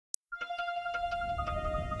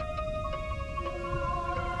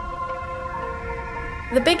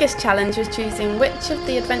The biggest challenge was choosing which of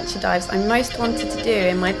the adventure dives I most wanted to do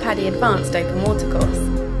in my PADI Advanced open water course.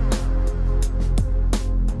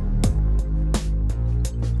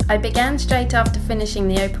 I began straight after finishing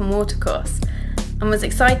the open water course and was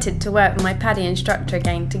excited to work with my PADI instructor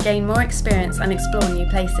again to gain more experience and explore new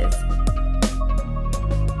places.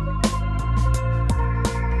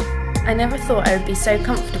 I never thought I would be so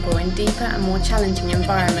comfortable in deeper and more challenging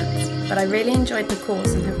environments, but I really enjoyed the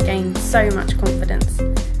course and have gained so much confidence.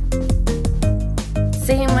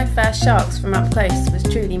 Seeing my first sharks from up close was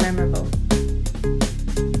truly memorable.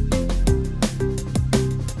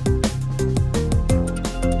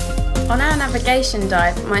 On our navigation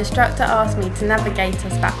dive, my instructor asked me to navigate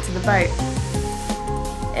us back to the boat.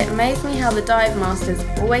 It amazed me how the dive masters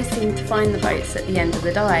always seem to find the boats at the end of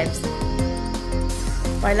the dives.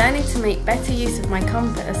 By learning to make better use of my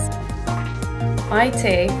compass, I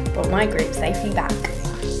too brought my group safely back.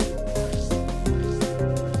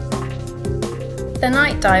 The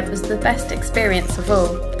night dive was the best experience of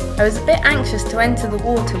all. I was a bit anxious to enter the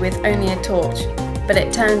water with only a torch, but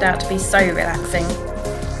it turned out to be so relaxing.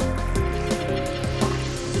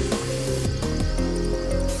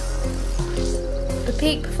 The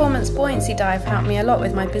peak performance buoyancy dive helped me a lot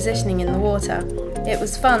with my positioning in the water. It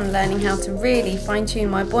was fun learning how to really fine-tune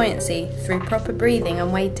my buoyancy through proper breathing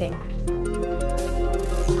and waiting.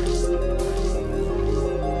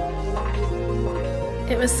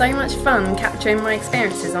 It was so much fun capturing my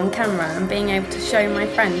experiences on camera and being able to show my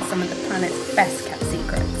friends some of the planet's best kept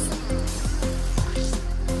secrets.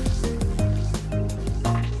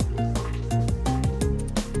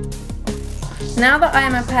 Now that I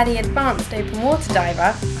am a PADI Advanced open water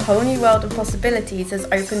diver, a whole new world of possibilities has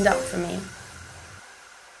opened up for me.